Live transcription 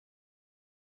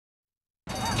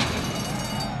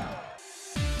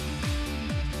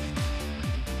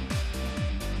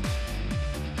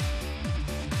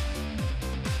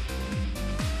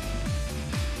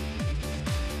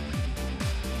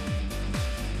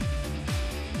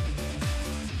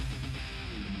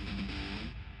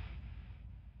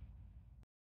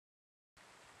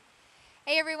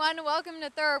Hey everyone, welcome to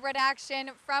Thoroughbred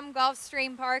Action from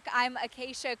Gulfstream Park. I'm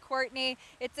Acacia Courtney.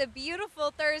 It's a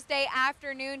beautiful Thursday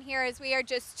afternoon here as we are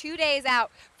just 2 days out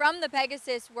from the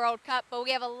Pegasus World Cup, but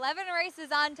we have 11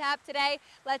 races on tap today.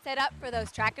 Let's head up for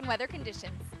those track and weather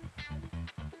conditions.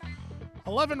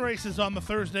 11 races on the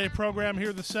Thursday program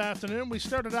here this afternoon. We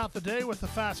started out the day with a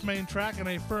fast main track and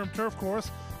a firm turf course.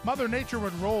 Mother Nature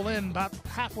would roll in about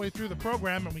halfway through the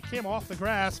program, and we came off the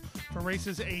grass for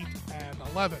races 8 and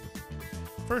 11.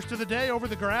 First of the day over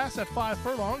the grass at 5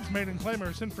 furlongs. Maiden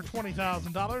claimers in for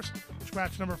 $20,000.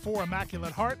 Scratch number 4,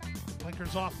 Immaculate Heart.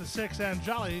 Blinkers off the 6, and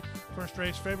Jolly. First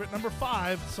race favorite number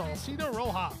 5, Salsita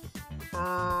Roja.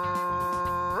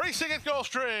 Racing at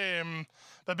Gulfstream.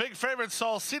 The big favorite,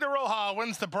 Salsita Roja,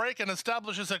 wins the break and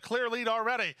establishes a clear lead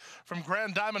already from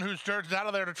Grand Diamond, who's dirged out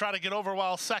of there to try to get over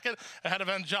while second, ahead of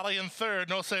Anjali in third.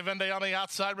 No Se Vende on the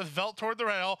outside with Velt toward the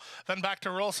rail, then back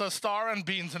to Rosa Star and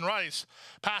Beans and Rice.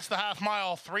 Past the half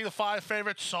mile, 3 to 5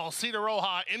 favorite, Salsita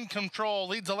Roja in control,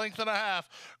 leads a length and a half.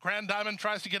 Grand Diamond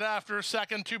tries to get after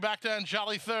second, 2 back to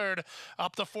Anjali third.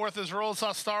 Up to fourth is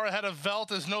Rosa Star ahead of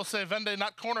Velt, as No Se Vende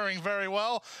not cornering very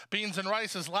well. Beans and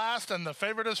Rice is last, and the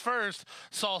favorite is first.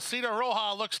 Salsita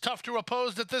Roja looks tough to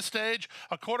oppose at this stage.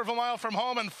 A quarter of a mile from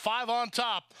home and 5 on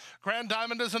top. Grand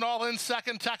Diamond is an all-in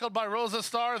second, tackled by Rosa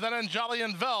Star, then Anjali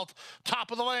and Velt.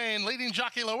 Top of the lane, leading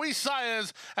jockey Luis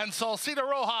Saez, and Salsita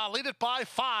Roja lead it by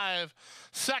 5.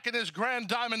 Second is Grand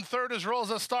Diamond, third is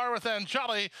Rosa Star with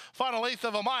Anjali. Final eighth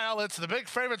of a mile, it's the big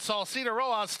favorite Salsita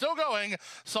Roja still going.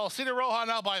 Salsita Roja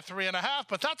now by 3.5,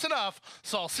 but that's enough.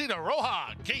 Salsita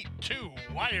Roja, gate 2,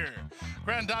 wire.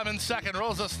 Grand Diamond second,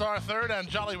 Rosa Star third,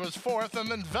 Anjali was fourth,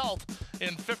 and then Velt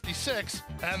in 56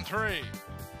 and 3.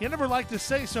 You never like to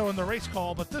say so in the race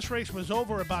call, but this race was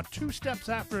over about 2 steps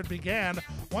after it began.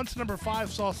 Once number 5,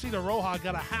 Salsita Roja,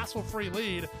 got a hassle-free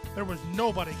lead, there was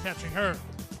nobody catching her.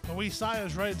 Luis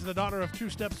Saez rides the daughter of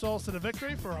two-step souls to the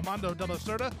victory for Armando de la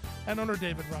Cerda and owner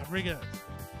David Rodriguez.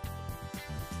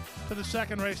 To the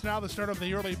second race now, the start of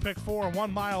the early pick 4,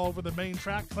 1 mile over the main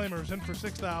track. Claimers in for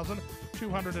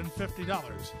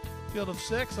 $6,250. Field of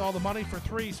 6, all the money for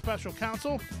 3, Special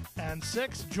Counsel, and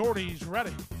 6, Jordy's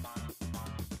Ready.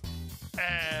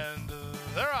 And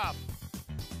they're up.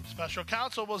 Special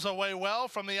Counsel was away well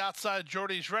from the outside.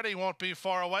 Jordy's Ready won't be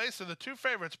far away, so the 2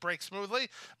 favorites break smoothly.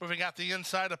 Moving out the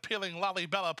inside, Appealing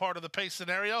Lalibela, part of the pace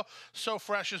scenario. So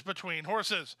Fresh is between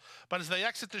horses. But as they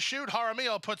exit the chute,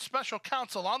 Jaramillo puts Special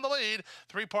Counsel on the lead.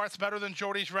 3 parts better than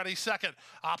Jordy's Ready second.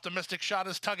 Optimistic Shot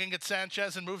is tugging at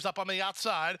Sanchez and moves up on the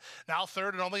outside. Now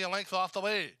third and only a length off the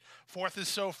lead. Fourth is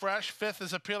So Fresh. Fifth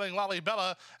is Appealing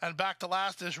Lalibela. And back to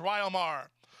last is Ryomar.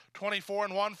 24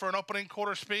 and 1 for an opening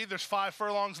quarter speed. There's 5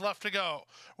 furlongs left to go.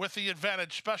 With the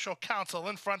advantage, Special Counsel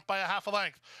in front by a half a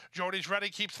length. Jordy's Ready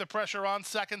keeps the pressure on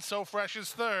second. So Fresh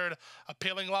is third.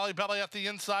 Appealing Lalibela at the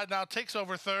inside now takes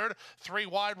over third. 3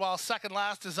 wide, while second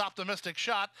last is Optimistic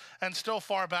Shot, and still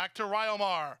far back to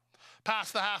Ryomar.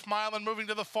 Past the half mile and moving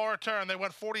to the far turn. They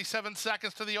went 47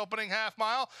 seconds to the opening half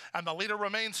mile, and the leader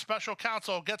remains Special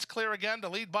Counsel. Gets clear again to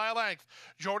lead by a length.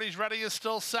 Jordy's Ready is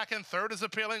still second. Third is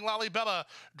Appealing Lalibela.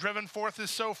 Driven fourth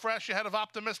is So Fresh ahead of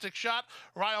Optimistic Shot.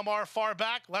 Ryomar far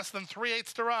back, less than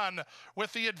 3/8 to run.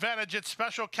 With the advantage, it's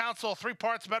Special Counsel, 3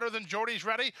 parts better than Jordy's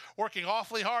Ready, working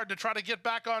awfully hard to try to get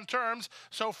back on terms.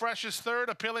 So Fresh is third.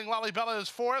 Appealing Lalibela is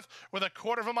fourth with a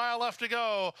quarter of a mile left to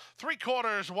go. 3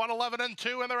 quarters, 1:11 and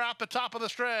 2, and they're at the top of the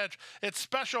stretch. It's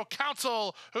Special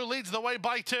Counsel who leads the way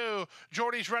by 2.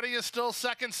 Jordy's Ready is still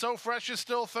second. So Fresh is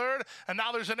still third. And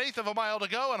now there's an 1/8 of a mile to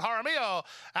go. And Jaramillo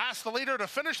asks the leader to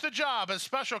finish the job as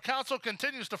Special Counsel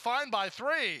continues to find by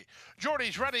 3.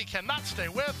 Jordy's Ready cannot stay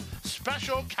with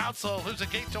Special Counsel, who's a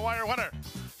gate-to-wire winner.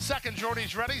 Second,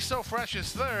 Jordy's Ready. So Fresh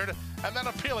is third. And then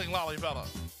Appealing Lalibela.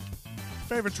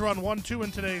 Favorites run 1-2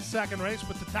 in today's second race,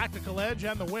 with the tactical edge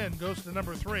and the win goes to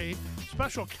number 3,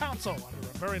 Special Counsel, under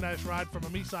a very nice ride from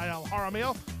Misael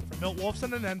Jaramillo from Milt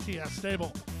Wolfson and NTS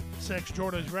Stable. 6,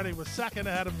 Jordy's Ready was second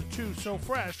ahead of the 2, So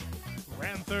Fresh, who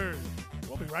ran third.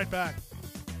 We'll be right back.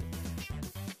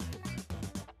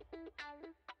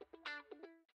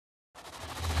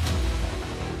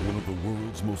 One of the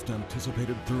world's most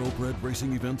anticipated thoroughbred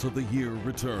racing events of the year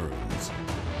returns.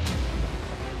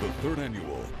 The 3rd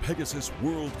annual Pegasus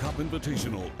World Cup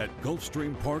Invitational at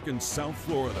Gulfstream Park in South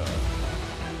Florida.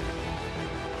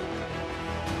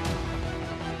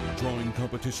 Drawing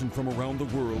competition from around the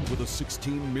world with a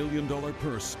 $16 million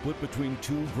purse split between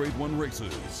 2 Grade 1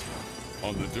 races.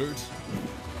 On the dirt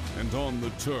and on the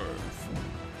turf.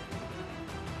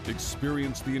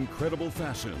 Experience the incredible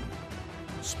fashion,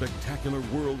 spectacular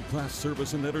world-class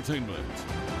service and entertainment,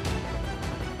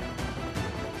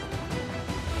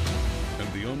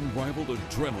 and the the unrivaled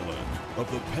adrenaline of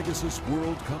the Pegasus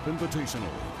World Cup Invitational.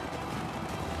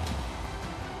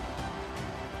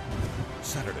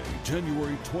 Saturday,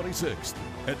 January 26th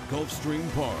at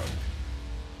Gulfstream Park.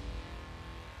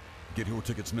 Get your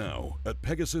tickets now at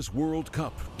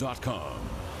PegasusWorldCup.com.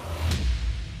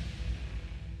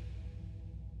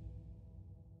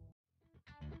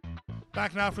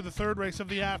 Back now for the third race of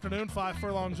the afternoon. 5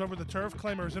 furlongs over the turf.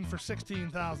 Claimers in for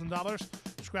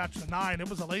 $16,000. Scratch to 9. It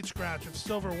was a late scratch of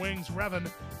Silver Wings Revan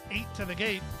 8 to the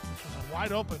gate, which was a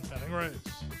wide open betting race.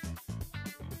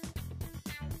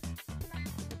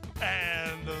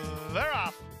 And they're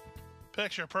off.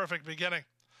 Picture perfect beginning.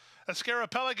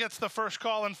 Escarapella gets the first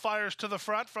call and fires to the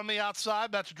front from the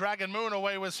outside. That's Dragon Moon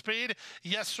away with speed.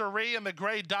 Yes Siree and the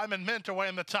gray Diamond Mint away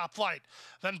in the top flight.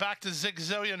 Then back to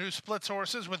Zigzillion, who splits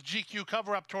horses with GQ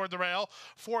cover up toward the rail.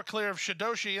 4 clear of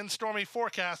Shidoshi, and Stormy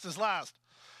Forecast is last.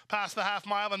 Past the half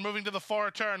mile and moving to the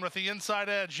far turn with the inside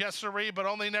edge. Yes Siree, but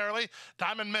only narrowly.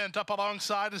 Diamond Mint up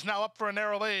alongside is now up for a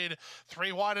narrow lead.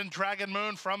 3 wide and Dragon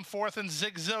Moon from 4th and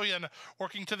Zigzillion.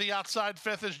 Working to the outside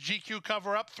 5th is GQ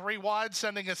cover up. 3 wide,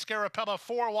 sending Escarapella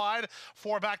 4 wide.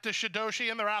 4 back to Shidoshi,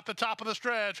 and they're at the top of the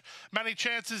stretch. Many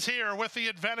chances here with the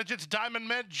advantage. It's Diamond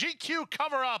Mint. GQ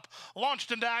cover up.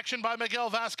 Launched into action by Miguel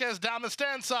Vasquez down the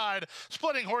stand side.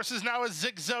 Splitting horses now is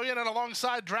Zigzillion, and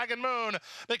alongside Dragon Moon.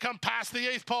 They come past the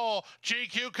 8th pole.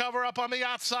 GQ cover up on the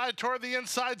outside toward the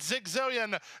inside.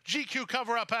 Zigzillion. GQ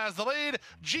cover up has the lead.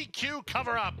 GQ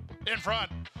cover up in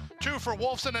front. 2 for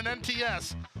Wolfson and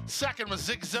NTS. Second was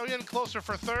Zigzillion, closer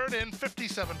for third in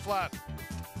 57 flat.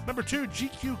 Number 2,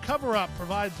 GQ cover up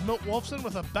provides Milt Wolfson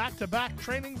with a back-to-back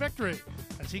training victory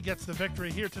as he gets the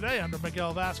victory here today under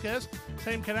Miguel Vasquez.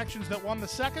 Same connections that won the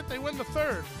second, they win the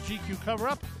third. GQ cover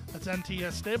up, that's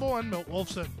NTS Stable and Milt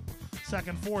Wolfson.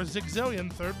 Second 4,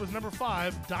 Zigzillion. Third was number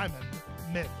 5, Diamond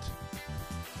Mint.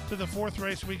 To the 4th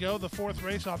race we go. The 4th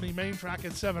race on the main track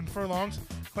at 7 furlongs.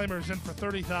 Claimers in for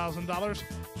 $30,000.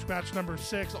 Scratch number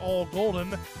 6, All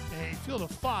Golden. A field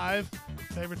of 5.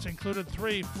 Favorites included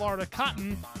 3, Florida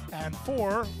Cotton, and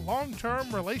 4, Long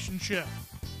Term Relationship.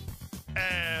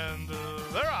 And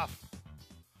they're off.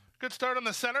 Good start in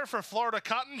the center for Florida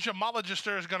Cotton.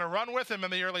 Gemologister is going to run with him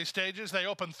in the early stages. They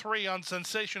open 3 on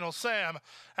Sensational Sam.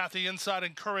 At the inside,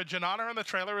 Encourage and Honor, and the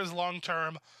trailer is Long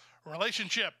Term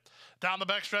Relationship. Down the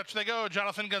backstretch they go.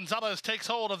 Jonathan Gonzalez takes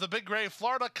hold of the big gray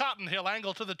Florida Cotton. He'll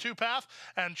angle to the 2-path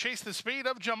and chase the speed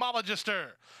of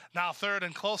Gemologister. Now third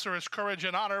and closer is Courage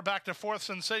and Honor. Back to 4th,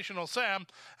 Sensational Sam,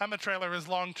 and the trailer is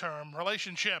Long Term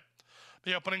Relationship.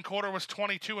 The opening quarter was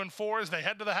 22 and 4 as they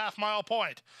head to the half-mile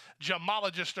point.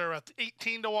 Gemologister at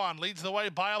 18-1 leads the way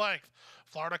by a length.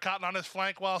 Florida Cotton on his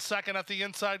flank, while second at the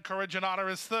inside. Courage and Honor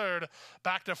is third.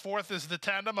 Back to 4th is the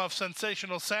tandem of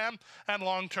Sensational Sam and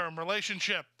Long Term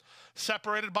Relationship.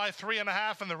 Separated by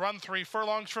 3.5 in the run 3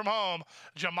 furlongs from home.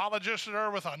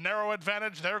 Gemologister with a narrow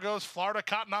advantage. There goes Florida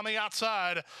Cotton on the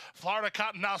outside. Florida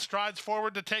Cotton now strides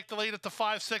forward to take the lead at the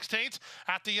 5/16.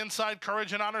 At the inside,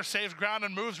 Courage and Honor saves ground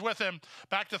and moves with him.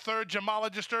 Back to third,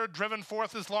 Gemologister. Driven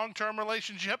 4th is Long Term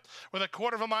Relationship with a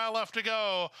 1/4 mile left to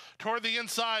go. Toward the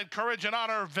inside, Courage and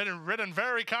Honor, ridden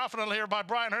very confidently here by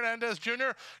Brian Hernandez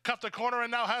Jr. Cut the corner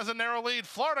and now has a narrow lead.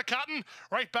 Florida Cotton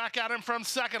right back at him from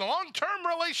second. Long Term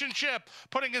Relationship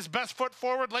putting his best foot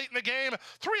forward late in the game.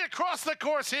 3 across the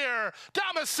course here.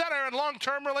 Down the center and Long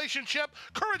Term Relationship.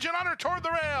 Courage and Honor toward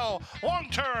the rail. Long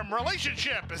Term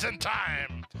Relationship is in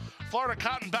time. Florida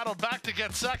Cotton battled back to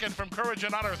get second from Courage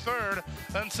and Honor third.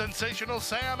 Then Sensational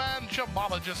Sam and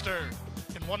Gemologister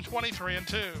in 1:23 and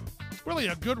 2. Really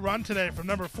a good run today from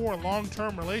number 4, Long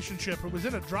Term Relationship, who was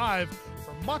in a drive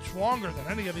for much longer than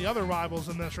any of the other rivals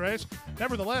in this race.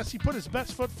 Nevertheless, he put his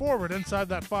best foot forward inside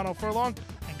that final furlong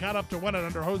and got up to win it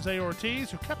under Jose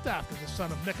Ortiz, who kept after the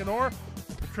son of Nicanor,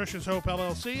 Patricia's Hope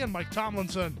LLC, and Mike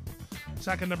Tomlinson.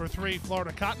 Second, number 3,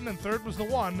 Florida Cotton, and third was the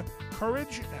 1,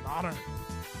 Courage and Honor.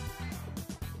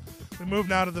 We move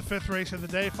now to the 5th race of the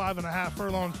day, 5.5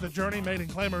 furlongs the journey, maiden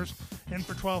claimers in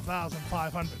for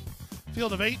 $12,500.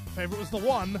 Field of 8, favorite was the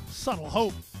 1, Subtle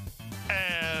Hope.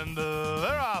 And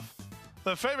they're off.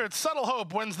 The favorite, Subtle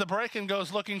Hope, wins the break and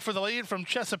goes looking for the lead from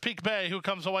Chesapeake Bay, who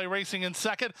comes away racing in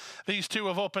second. These two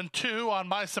have opened 2 on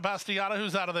My Sebastiana,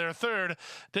 who's out of their third.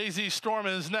 Daisy Storm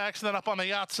is next. Then up on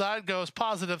the outside goes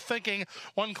Positive Thinking.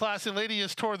 One Classy Lady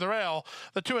is toward the rail.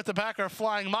 The 2 at the back are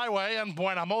Flying My Way and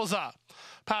Buena Moza.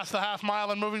 Past the half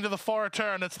mile and moving to the far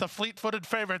turn, it's the fleet-footed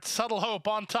favorite, Subtle Hope,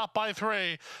 on top by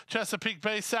 3. Chesapeake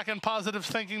Bay second, Positive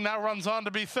Thinking now runs on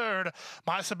to be third.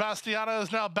 My Sebastiana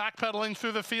is now backpedaling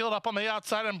through the field up on the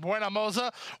outside, and Buena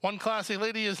Moza, One Classy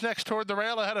Lady, is next toward the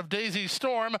rail ahead of Daisy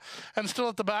Storm, and still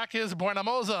at the back is Buena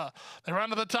Moza. They run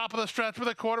to the top of the stretch with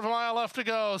a quarter of a mile left to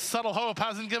go. Subtle Hope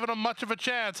hasn't given them much of a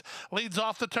chance. Leads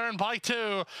off the turn by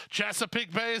 2.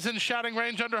 Chesapeake Bay is in shouting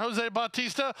range under Jose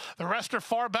Bautista. The rest are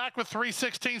far back with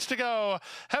 3/16 to go.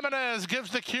 Jimenez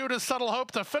gives the cue to Subtle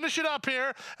Hope to finish it up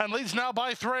here and leads now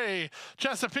by 3.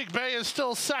 Chesapeake Bay is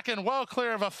still second, well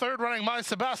clear of a third running My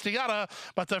Sebastiana,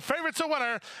 but the favorite's a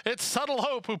winner. It's Subtle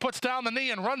Hope who puts down the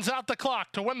knee and runs out the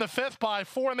clock to win the 5th by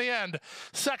 4 in the end.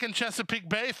 Second, Chesapeake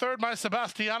Bay. Third, My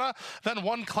Sebastiana. Then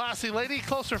One Classy Lady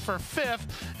closer for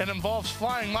 5th. It involves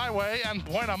Flying My Way and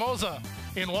Buena Moza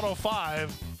in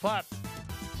 105 flat.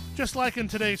 Just like in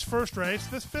today's first race,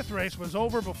 this 5th race was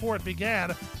over before it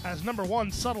began, as number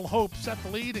 1 Subtle Hope set the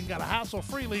lead and got a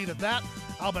hassle-free lead at that.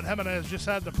 Albert Jimenez just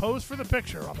had to pose for the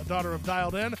picture on the Daughter of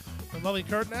Dialed In for Lily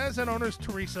Curtinez and owners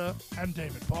Teresa and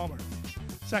David Palmer.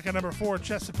 Second, number 4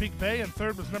 Chesapeake Bay, and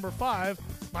third was number 5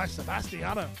 My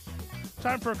Sebastiana.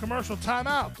 Time for a commercial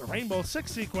timeout. The Rainbow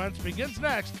Six sequence begins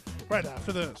next, right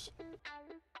after this.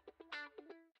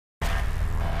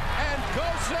 And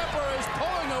Gulfstream is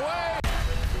pulling away.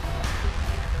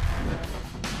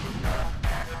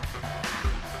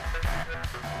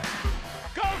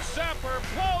 Gulfstream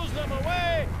blows them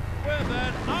away with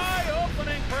an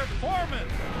eye-opening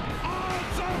performance.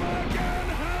 Awesome again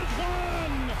has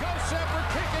won! Gulfstream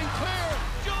kicking clear.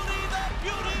 Judy the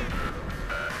Beauty.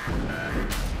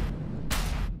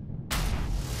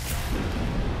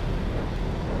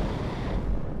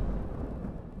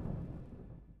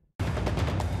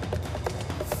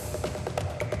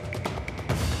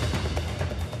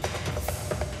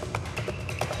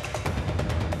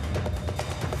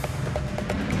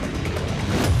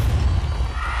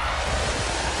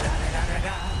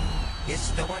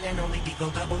 It's the one and only Eagle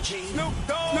Double G. Snoop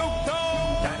Dogg. Snoop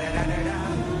Dogg. Da da da da da.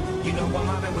 You know I'm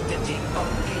mobbing with the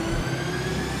G.O.D.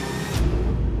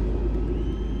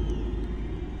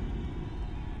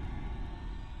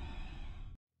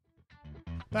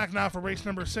 Back now for race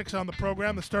number 6 on the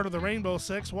program, the start of the Rainbow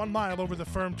Six, 1 mile over the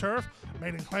firm turf.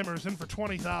 Maiden claimers in for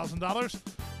 $20,000.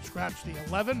 Scratch the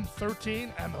 11,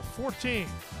 13, and the 14.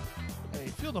 A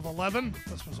field of 11.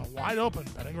 This was a wide open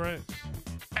betting race.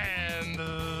 And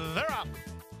they're up.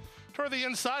 Toward the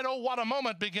inside, oh, what a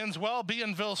moment begins well.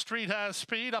 Bienville Street has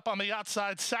speed. Up on the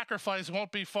outside, Sacrifice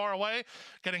won't be far away.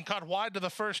 Getting cut wide to the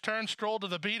first turn, Stroll to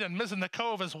the beat, and Mizzen the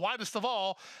Cove is widest of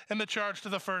all in the charge to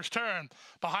the first turn.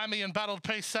 Behind the embattled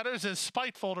pace setters is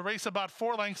Spiteful to race about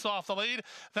 4 lengths off the lead.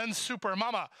 Then Super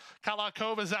Mama. Cala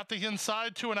Cove is at the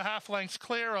inside, 2.5 lengths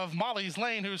clear of Molly's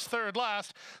Lane, who's third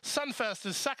last. Sunfest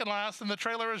is second last, and the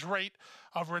trailer is Rate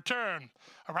of Return.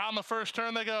 Around the first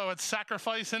turn they go. It's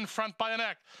Sacrifice in front by a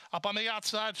neck. Up on the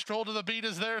outside, Stroll to the beat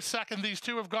is there second. These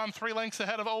two have gone 3 lengths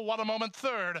ahead of Oh What a Moment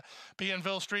third.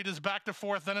 Bienville Street is back to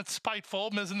fourth. Then it's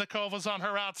Spiteful. Mizzen the Cove is on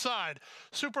her outside.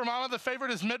 Super Mama, the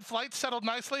favorite, is mid-flight, settled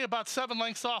nicely, about 7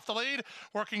 lengths off the lead,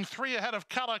 working 3 ahead of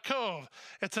Cala Cove.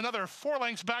 It's another 4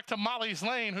 lengths back to Molly's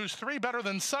Lane, who's 3 better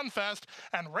than Sunfest,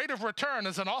 and Rate of Return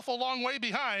is an awful long way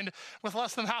behind with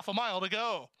less than half a mile to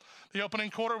go. The opening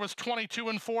quarter was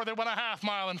 22-4. They went a half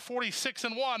mile and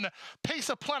 46-1. Pace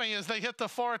aplenty as they hit the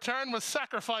far turn with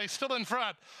Sacrifice still in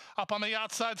front. Up on the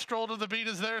outside, Stroll to the beat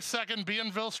is there second.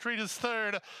 Bienville Street is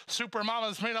third. Super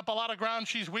Mama's made up a lot of ground.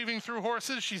 She's weaving through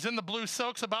horses. She's in the blue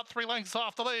silks, about 3 lengths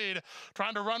off the lead.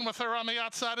 Trying to run with her on the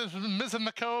outside is Mizzen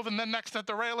the Cove, and then next at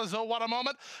the rail is Oh What a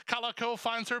Moment. Cala Cove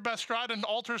finds her best stride and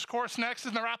alters course next,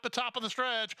 and they're at the top of the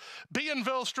stretch.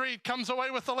 Bienville Street comes away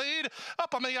with the lead.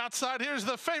 Up on the outside, here's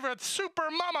the favorite, Super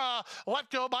Mama.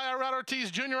 Let go by Arad Ortiz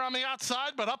Jr. on the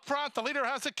outside, but up front, the leader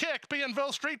has a kick.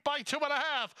 Bienville Street by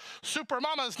 2.5. Super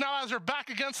Mama's now has her back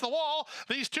against the wall.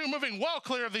 These two moving well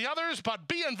clear of the others, but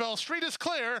Bienville Street is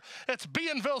clear. It's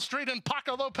Bienville Street and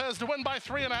Paco Lopez to win by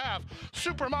 3.5.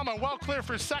 Super Mama well clear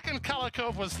for second. Cala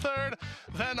Cove was third.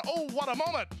 Then Oh What a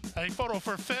Moment. A photo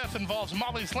for fifth involves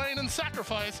Molly's Lane and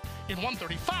Sacrifice in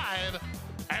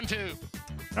 135-2.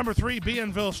 Number 3,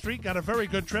 Bienville Street, got a very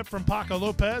good trip from Paco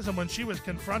Lopez, and when she was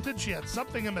confronted, she had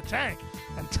something in the tank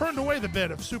and turned away the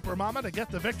bid of Super Mama to get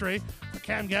the victory for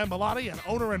Cam Gambilotti and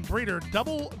owner and breeder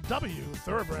Double W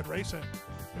Thoroughbred Racing.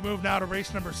 We move now to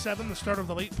race number 7, the start of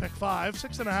the late pick 5,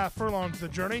 6.5 furlongs the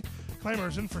journey.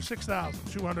 Claimers in for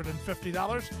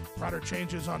 $6,250. Rider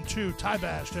changes on 2,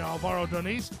 Tybash to Alvaro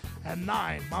Doniz, and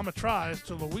 9, Mama Tries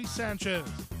to Luis Sanchez.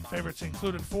 Favorites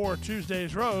included 4,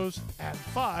 Tuesday's Rose, and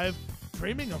 5,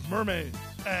 Dreaming of Mermaids.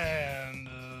 And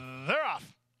they're off.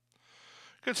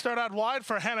 Good start out wide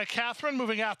for Hannah Catherine.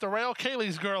 Moving out the rail.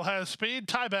 Kaylee's Girl has speed.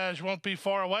 Tybaj won't be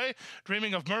far away.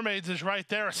 Dreaming of Mermaids is right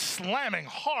there. Slamming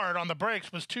hard on the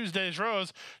brakes was Tuesday's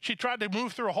Rose. She tried to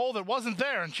move through a hole that wasn't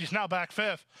there, and she's now back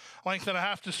fifth. Length and a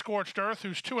half to Scorched Earth,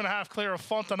 who's 2.5 clear of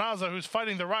Fontanaza, who's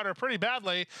fighting the rider pretty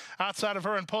badly. Outside of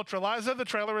her and Potra Liza, the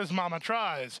trailer is Mama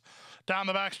Tries. Down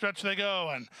the backstretch they go,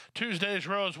 and Tuesday's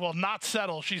Rose will not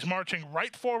settle. She's marching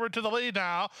right forward to the lead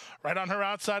now. Right on her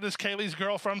outside is Kaylee's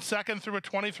Girl from second through a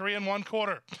 23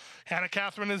 1/4. Hannah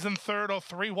Catherine is in third, a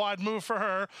 3-wide move for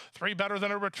her. 3 better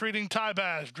than a retreating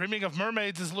Tybaj. Dreaming of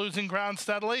Mermaids is losing ground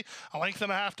steadily. A length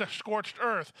and a half to Scorched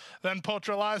Earth. Then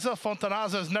Potra Liza.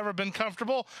 Fontanaza has never been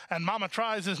comfortable, and Mama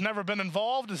Tries has never been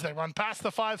involved as they run past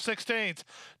the 5/16.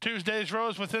 Tuesday's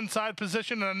Rose with inside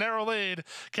position and a narrow lead.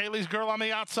 Kaylee's Girl on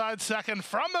the outside second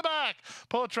from the back.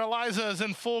 Potra Liza is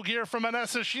in full gear from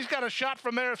Manessa. She's got a shot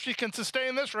from there if she can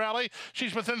sustain this rally.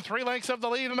 She's within 3 lengths of the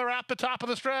lead, and they're at the top of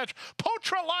the stretch.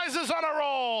 Potra Liza's on a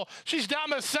roll. She's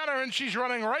down the center, and she's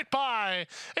running right by.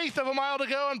 1/8 of a mile to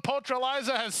go, and Potra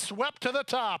Liza has swept to the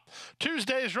top.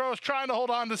 Tuesday's Rose trying to hold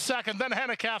on to second, then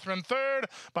Hannah Catherine third,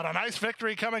 but a nice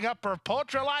victory coming up for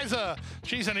Potra Liza.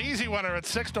 She's an easy winner at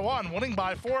 6-1, winning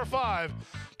by 4 or 5.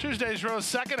 Tuesday's Rose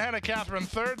second, Hannah Catherine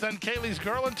third, then Kaylee's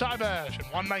Girl and Tybaj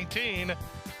at 119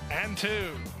 and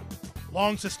 2.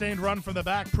 Long sustained run from the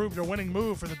back proved a winning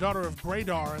move for the daughter of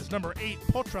Gradar as number 8,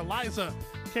 Potra Liza,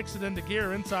 kicks it into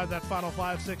gear inside that final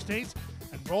 5/16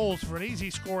 and rolls for an easy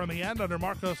score in the end under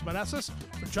Marcos Meneses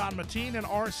for John Mateen and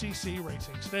RCC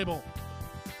Racing Stable.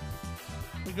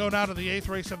 We go now to the 8th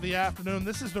race of the afternoon.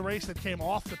 This is the race that came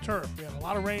off the turf. We had a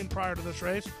lot of rain prior to this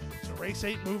race, so race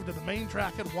 8 moved to the main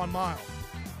track at 1 mile.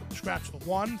 Scratch the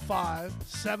 1, 5,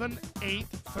 7, 8,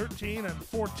 13, and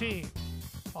 14.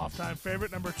 Off-time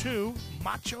favorite number 2,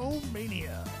 Macho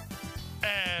Mania.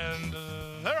 And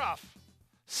they're off.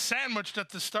 Sandwiched at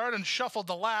the start and shuffled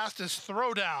to last is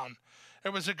Throwdown. It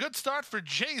was a good start for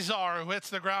Jazar, who hits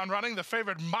the ground running. The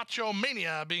favorite Macho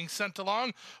Mania being sent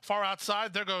along. Far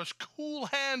outside, there goes Cool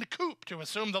Hand Coop to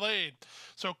assume the lead.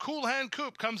 So Cool Hand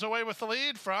Coop comes away with the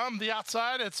lead. From the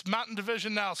outside, it's Mountain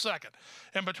Division now second.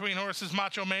 In between horses,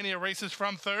 Macho Mania races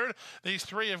from third. These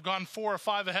 3 have gone 4 or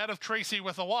 5 ahead of Tracy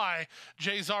with a Y.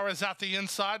 Jazar is at the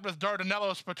inside with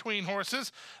Dardanellos between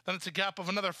horses. Then it's a gap of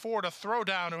another 4 to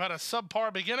Throwdown, who had a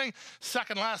subpar beginning.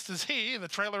 Second last is he. The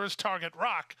trailer is Target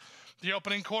Rock. The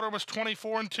opening quarter was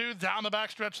 24 2. Down the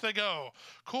backstretch they go.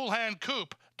 Cool Hand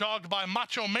Coop, dogged by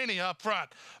Macho Mania up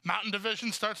front. Mountain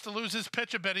Division starts to lose his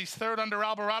pitch a bit. He's third under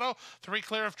Alvarado, 3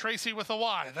 clear of Tracy with a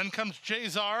Y. Then comes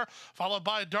Jazar, followed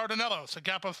by Dardanellos. A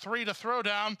gap of 3 to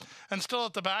Throwdown, and still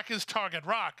at the back is Target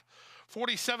Rock.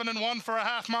 47 1 for a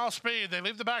half-mile speed. They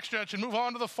leave the backstretch and move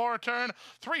on to the far turn.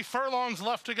 3 furlongs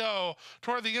left to go.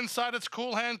 Toward the inside, it's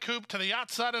Cool Hand Coop. To the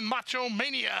outside, and Macho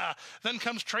Mania. Then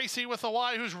comes Tracy with a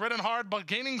Y, who's ridden hard, but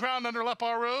gaining ground under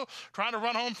Leparoux. Trying to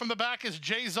run home from the back is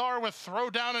Jazar with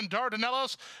Throwdown and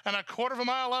Dardanellos, and a 1/4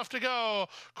 mile left to go.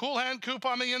 Cool Hand Coop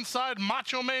on the inside,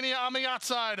 Macho Mania on the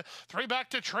outside. 3 back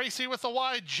to Tracy with a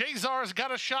Y. Jazar's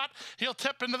got a shot. He'll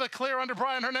tip into the clear under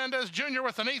Brian Hernandez Jr.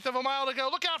 with an 1/8 of a mile to go.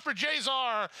 Look out for Jazar.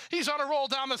 He's on a roll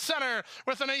down the center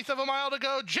with an 1/8 of a mile to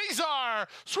go. Jazar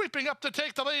sweeping up to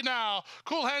take the lead now.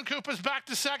 Cool Hand Coop is back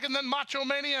to second, then Macho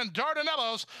Mania and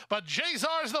Dardanellos, but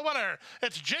Jazar's the winner.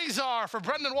 It's Jazar for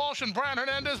Brendan Walsh and Brian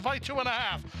Hernandez by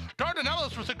 2.5.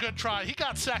 Dardanellos with a good try. He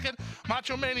got second.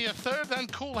 Macho Mania third, then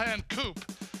Cool Hand Coop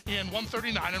in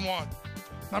 139 1.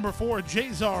 Number 4,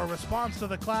 Jazar, responds to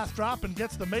the class drop and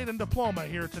gets the maiden diploma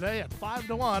here today at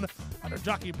 5-1 under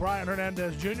jockey Brian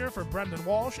Hernandez Jr. for Brendan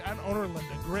Walsh and owner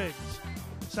Linda Griggs.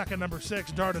 Second, number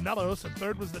 6, Dardanellos, and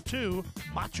third was the 2,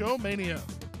 Macho Mania.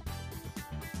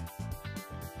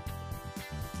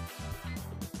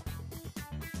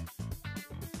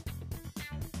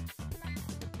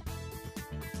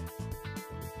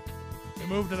 We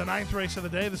move to the 9th race of the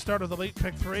day, the start of the late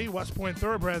pick 3, West Point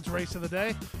Thoroughbreds race of the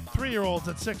day. 3-year-olds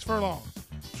at 6 furlongs.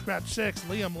 Scratch 6,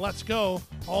 Liam Let's Go.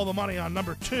 All the money on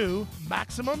number 2,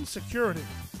 Maximum Security.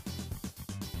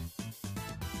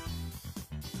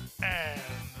 And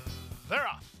they're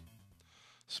off.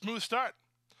 Smooth start.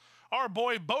 Our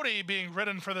boy Bodie being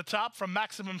ridden for the top from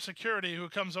Maximum Security, who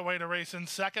comes away to race in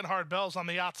second. Hard Bells on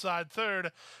the outside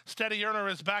third. Steady Earner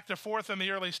is back to fourth in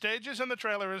the early stages, and the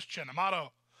trailer is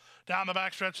Chinamato. Down the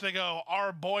backstretch they go.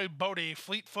 Our boy Bodie,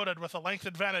 fleet-footed with a length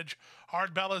advantage.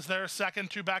 Hard Bell is there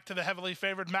second, 2 back to the heavily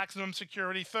favored Maximum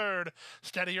Security third.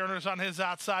 Steady Earners on his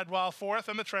outside while fourth,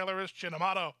 and the trailer is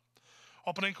Chinamato.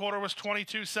 Opening quarter was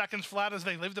 22 seconds flat as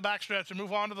they leave the backstretch and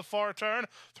move on to the far turn.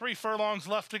 3 furlongs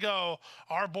left to go.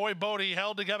 Our boy Bodie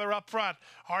held together up front.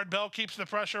 Hardbell keeps the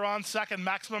pressure on second.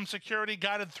 Maximum Security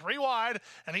guided 3 wide,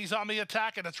 and he's on the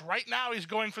attack, and it's right now he's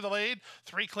going for the lead.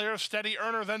 3 clear, Steady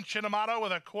Earner, then Chinamato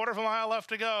with a quarter of a mile left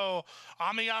to go.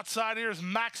 On the outside, here's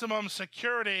Maximum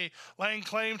Security laying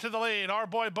claim to the lead. Our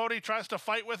boy Bodie tries to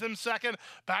fight with him second.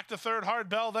 Back to third,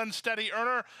 Hardbell, then Steady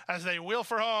Earner as they wheel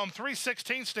for home.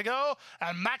 3/16 to go,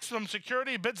 and Maximum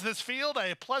Security bids this field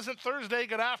a pleasant Thursday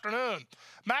good afternoon.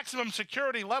 Maximum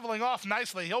Security leveling off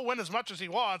nicely. He'll win as much as he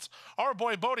wants. Our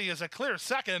boy Bodie is a clear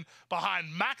second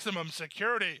behind Maximum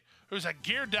Security, who's a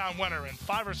geared down winner in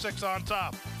 5 or 6 on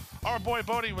top. Our boy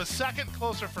Bodie was second,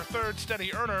 closer for third,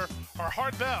 Steady Earner or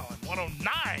Hardbell in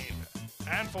 109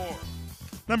 and 4.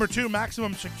 Number 2,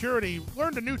 Maximum Security,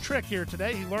 learned a new trick here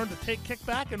today. He learned to take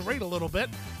kickback and rate a little bit.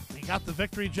 He got the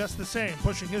victory just the same,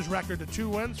 pushing his record to 2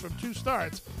 wins from 2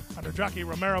 starts under jockey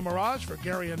Romero Mirage for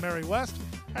Gary and Mary West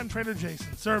and trainer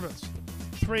Jason Service.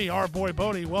 3, Our Boy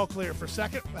Bodie, well clear for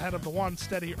second, ahead of the 1,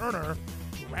 Steady Earner,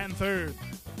 who ran third.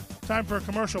 Time for a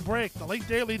commercial break. The late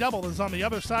Daily Double is on the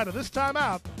other side of this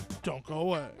timeout. Don't go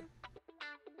away.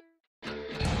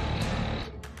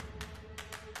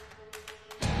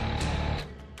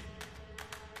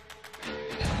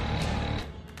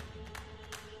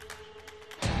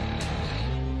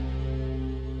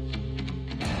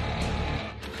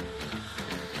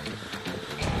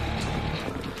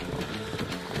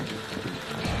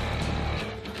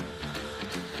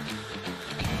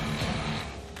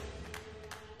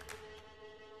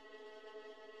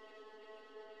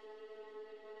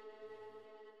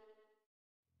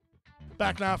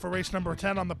 Back now for race number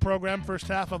 10 on the program. First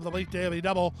half of the late Daily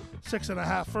Double.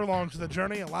 6.5 furlongs to the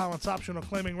journey. Allowance optional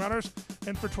claiming runners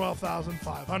in for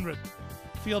 $12,500.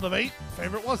 Field of 8.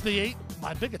 Favorite was the 8.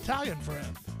 My Big Italian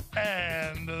Friend.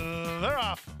 And they're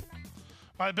off.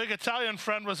 My Big Italian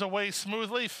Friend was away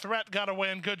smoothly. Threat got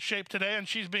away in good shape today, and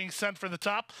she's being sent for the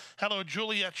top. Hello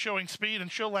Juliet showing speed,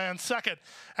 and she'll land second.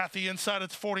 At the inside,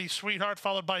 it's 40 Sweetheart,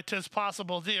 followed by 'Tis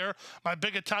Possible Dear. My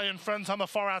Big Italian Friend's on the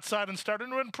far outside and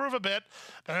starting to improve a bit.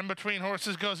 Then in between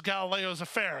horses goes Galileo's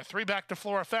Affair. 3 back to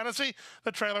Flora Fantasy.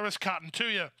 The trailer is Cotton to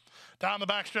You. Down the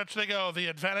backstretch they go. The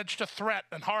advantage to Threat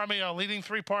and Jaramillo leading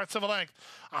 3 parts of a length.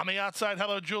 On the outside,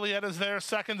 Hello Juliet is there.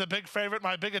 Second, the big favorite,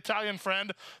 My Big Italian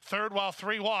Friend. Third, while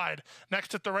 3 wide.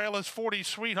 Next at the rail is 40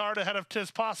 Sweetheart ahead of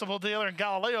 'Tis Possible Dealer and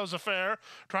Galileo's Affair.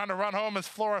 Trying to run home is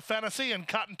Flora Fantasy, and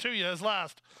Cotton to You is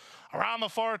last. Around the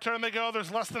far turn they go.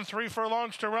 There's less than 3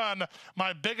 furlongs to run.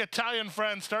 My Big Italian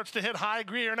Friend starts to hit high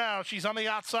gear now. She's on the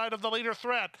outside of the leader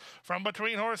Threat. From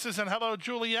between horses and Hello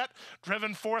Juliet.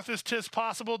 Driven fourth is 'Tis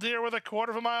Possible Dear with a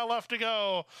quarter of a mile left to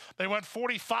go. They went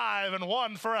 45 and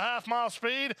 1 for a half-mile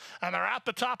speed, and they're at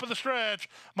the top of the stretch.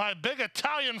 My Big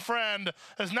Italian Friend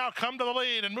has now come to the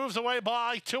lead and moves away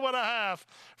by 2.5.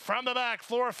 From the back,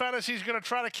 Flora Fantasy's going to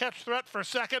try to catch Threat for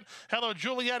second. Hello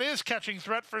Juliet is catching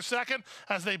Threat for second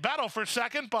as they battle for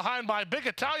second behind My Big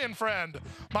Italian Friend.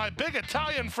 My Big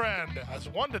Italian Friend has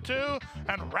 1-2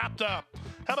 and wrapped up.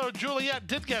 Hello Juliet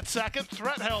did get second.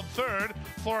 Threat held third.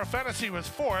 Flora Fantasy was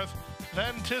fourth.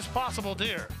 Then 'Tis Possible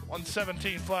Dear,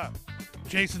 117 flat.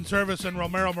 Jason Service and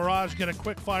Romero Mirage get a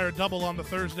quick-fire double on the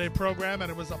Thursday program, and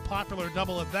it was a popular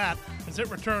double at that, as it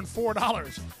returned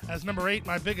 $4. As number 8,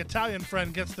 My Big Italian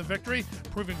Friend, gets the victory,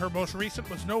 proving her most recent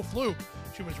was no fluke.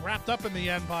 She was wrapped up in the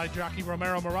end by jockey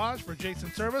Romero Mirage for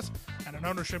Jason Service and an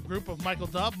ownership group of Michael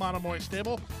Dove, Monomoy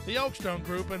Stable, the Oakstone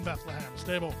Group, and Bethlehem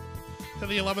Stable. To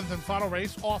the 11th and final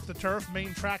race, off the turf,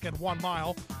 main track at 1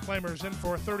 mile. Claimers in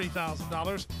for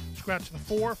 $30,000. Scratch the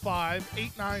 4, 5,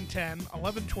 8, 9, 10,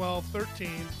 11, 12,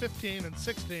 13, 15, and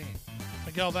 16.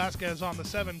 Miguel Vasquez on the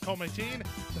 7, Cometin.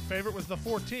 The favorite was the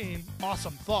 14,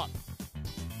 Awesome Thought.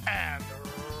 And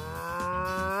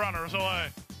runners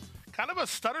away. Kind of a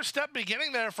stutter step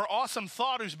beginning there for Awesome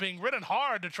Thought, who's being ridden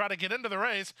hard to try to get into the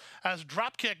race as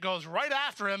Dropkick goes right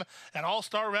after him, and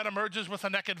All-Star Red emerges with a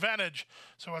neck advantage.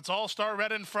 So it's All-Star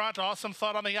Red in front, Awesome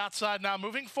Thought on the outside now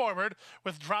moving forward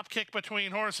with Dropkick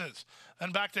between horses.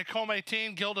 Then back to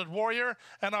Cometin, Gilded Warrior,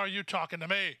 and Are You Talking to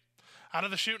Me? Out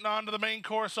of the chute and on to the main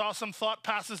course, Awesome Thought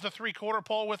passes the 3/4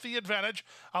 pole with the advantage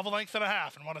of a length and a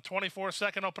half and won a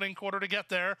 24-second opening quarter to get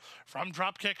there from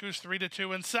Dropkick, who's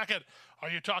 3-2 in second. Are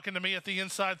You Talking to Me at the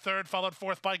inside third, followed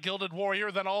fourth by Gilded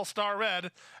Warrior, then All-Star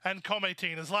Red, and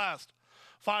Cometin is last.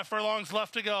 5 furlongs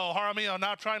left to go. Jaramillo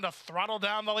now trying to throttle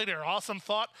down the leader. Awesome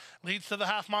Thought leads to the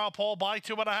half-mile pole by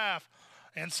 2.5.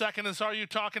 In second is Are You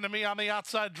Talking to Me on the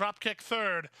outside, Dropkick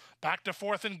third. Back to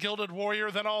fourth and Gilded Warrior,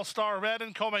 then All-Star Red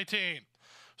and Cometin.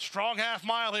 Strong half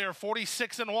mile here,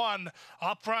 46-1.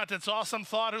 Up front, it's Awesome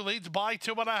Thought who leads by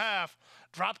 2.5.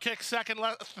 Drop kick second,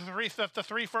 the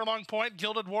 3 furlong point.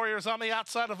 Gilded Warriors on the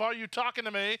outside of Are You Talking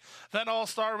to Me? Then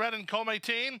All-Star Red and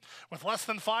Cometeen with less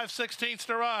than 5/16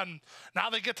 to run. Now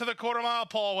they get to the quarter-mile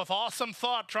pole with Awesome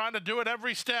Thought trying to do it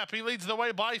every step. He leads the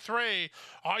way by 3.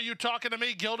 Are You Talking to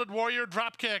Me? Gilded Warrior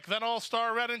drop kick. Then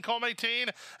All-Star Red and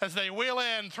Cometeen as they wheel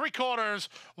in. 3/4,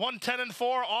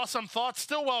 1:10-4. Awesome Thought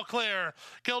still well clear.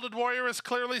 Gilded Warrior is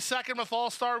clearly second with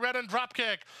All-Star Red and drop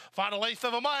kick. Final 1/8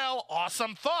 of a mile.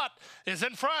 Awesome Thought is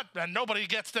in front, and nobody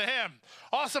gets to him.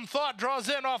 Awesome Thought draws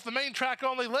in off the main track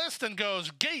only list and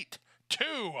goes gate to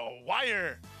a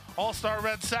wire. All-Star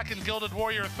Red second, Gilded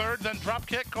Warrior third, then drop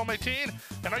kick, Cometeen.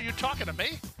 And Are You Talking to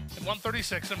Me? In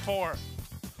 1:36-4.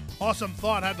 Awesome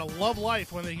Thought had to love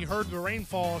life when he heard the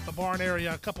rainfall at the barn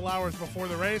area a couple hours before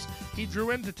the race. He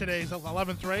drew into today's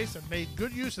 11th race and made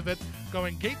good use of it,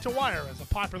 going gate to wire as a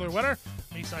popular winner.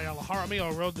 Misael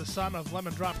Jaramillo rode the son of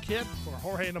Lemon Drop Kid for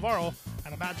Jorge Navarro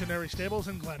and Imaginary Stables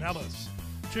in Glen Ellis.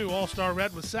 2 All-Star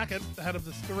Red was second, ahead of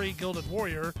the 3 Gilded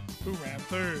Warrior, who ran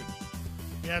third.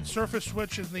 We had Surface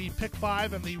Switch in the Pick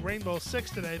 5 and the Rainbow 6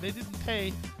 today. They didn't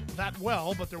pay that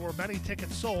well, but there were many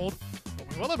tickets sold. But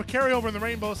we will have a carryover in the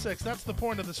Rainbow 6. That's the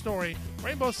point of the story.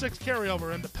 Rainbow 6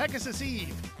 carryover in the Pegasus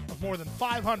Eve of more than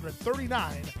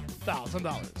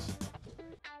 $539,000.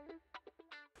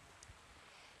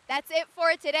 That's it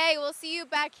for today. We'll see you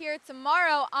back here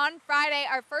tomorrow on Friday.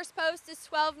 Our first post is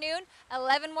 12 noon.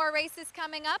 11 more races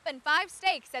coming up and 5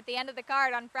 stakes at the end of the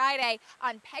card on Friday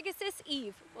on Pegasus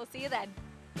Eve. We'll see you then.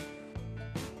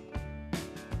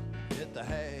 Hit the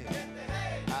hay.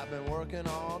 I've been working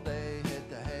all day. Hit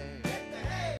the hay.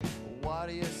 What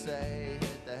do you say?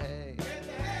 Hit the hay.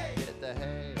 Hit the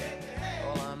hay.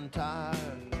 Well, I'm tired.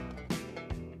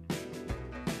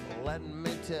 Let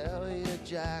me tell you,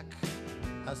 Jack,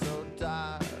 I'm so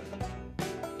tired.